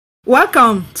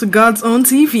Welcome to God's Own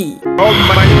TV.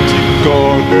 Almighty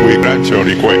God will grant your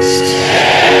request.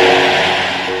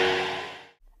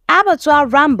 Abattoir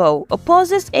Rambo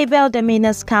opposes Abel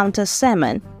Damina's counter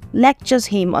sermon, lectures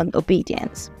him on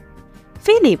obedience.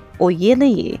 Philip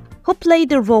Oyeleye, who played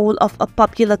the role of a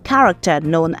popular character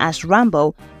known as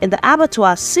Rambo in the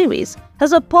Abattoir series,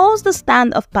 has opposed the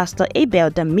stand of Pastor Abel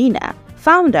Damina,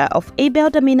 founder of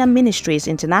Abel Damina Ministries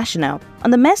International,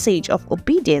 on the message of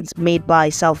obedience made by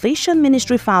Salvation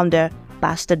Ministry founder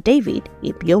Pastor David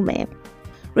Ibiyeomie.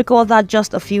 Recall that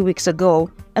just a few weeks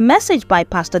ago, a message by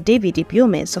Pastor David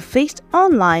Ibiyeomie surfaced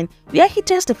online where he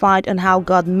testified on how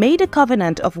God made a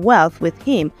covenant of wealth with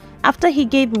him after he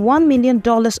gave $1 million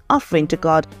offering to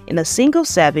God in a single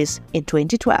service in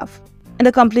 2012. In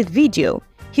the complete video,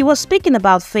 he was speaking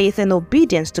about faith and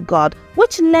obedience to God,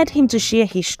 which led him to share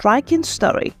his striking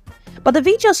story. But the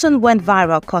video soon went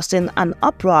viral, causing an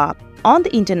uproar on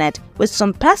the internet, with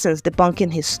some persons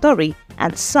debunking his story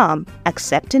and some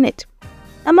accepting it.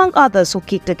 Among others who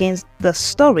kicked against the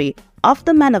story of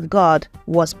the man of God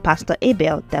was Pastor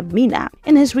Abel Damina.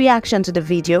 In his reaction to the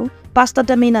video, Pastor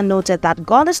Damina noted that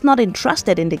God is not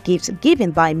interested in the gifts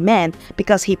given by men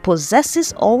because he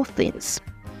possesses all things.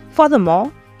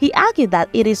 Furthermore, he argued that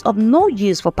it is of no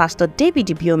use for Pastor David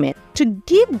Ibiyeomie to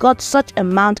give God such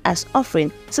amount as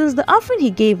offering, since the offering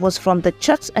he gave was from the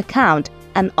church account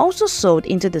and also sold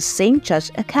into the same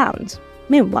church account.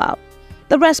 Meanwhile,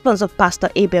 the response of Pastor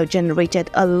Abel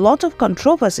generated a lot of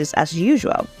controversies as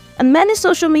usual, and many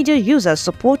social media users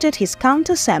supported his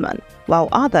counter sermon, while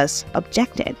others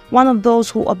objected. One of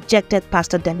those who objected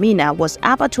Pastor Damina was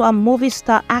Abattoir movie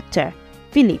star actor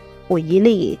Philip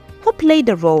Oyeleye, who played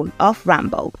the role of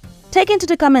Rambo. Taken to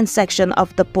the comment section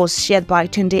of the post shared by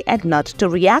Tunde Ednut to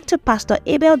react to Pastor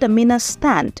Abel Damina's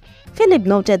stand, Philip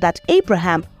noted that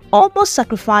Abraham almost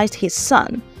sacrificed his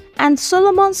son, and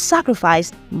Solomon's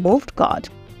sacrifice moved God.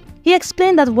 He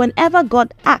explained that whenever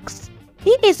God acts,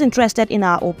 He is interested in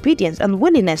our obedience and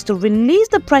willingness to release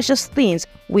the precious things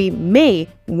we may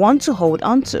want to hold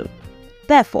on to.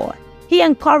 Therefore, he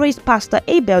encouraged Pastor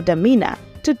Abel Damina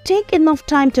to take enough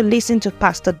time to listen to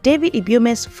Pastor David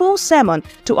Ibiyeomie's full sermon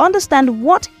to understand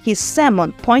what his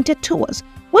sermon pointed towards,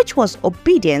 which was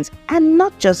obedience and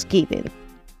not just giving.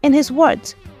 In his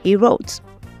words, he wrote,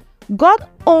 "God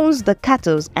owns the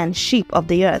cattle and sheep of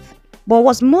the earth, but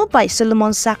was moved by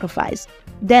Solomon's sacrifice,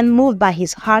 then moved by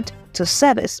his heart to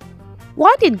service.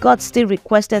 Why did God still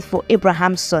request it for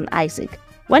Abraham's son Isaac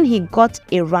when he got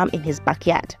a ram in his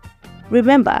backyard?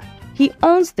 Remember, he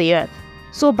owns the earth,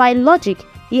 so by logic,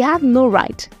 he had no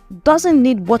right, doesn't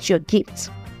need what your gifts.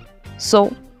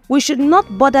 So, we should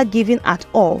not bother giving at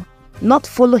all, not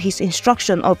follow his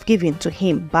instruction of giving to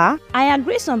him, bah? I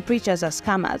agree some preachers are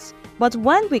scammers, but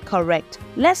when we correct,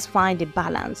 let's find a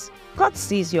balance. God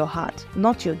sees your heart,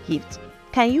 not your gift.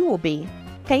 Can you obey?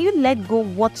 Can you let go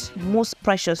what's most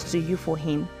precious to you for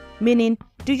him? Meaning,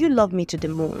 do you love me to the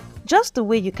moon? Just the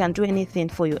way you can do anything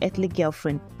for your earthly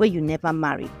girlfriend where you never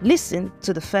marry. Listen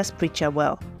to the first preacher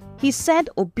well. He said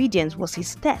obedience was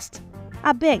his test.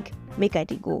 I beg, make I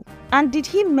dey go. And did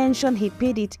he mention he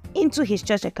paid it into his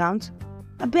church account?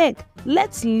 I beg,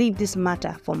 let's leave this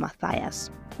matter for Matthias.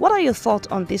 What are your thoughts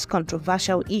on this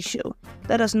controversial issue?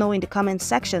 Let us know in the comment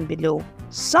section below.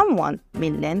 Someone may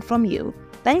learn from you.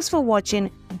 Thanks for watching.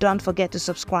 Don't forget to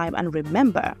subscribe and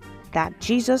remember that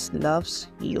Jesus loves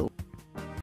you.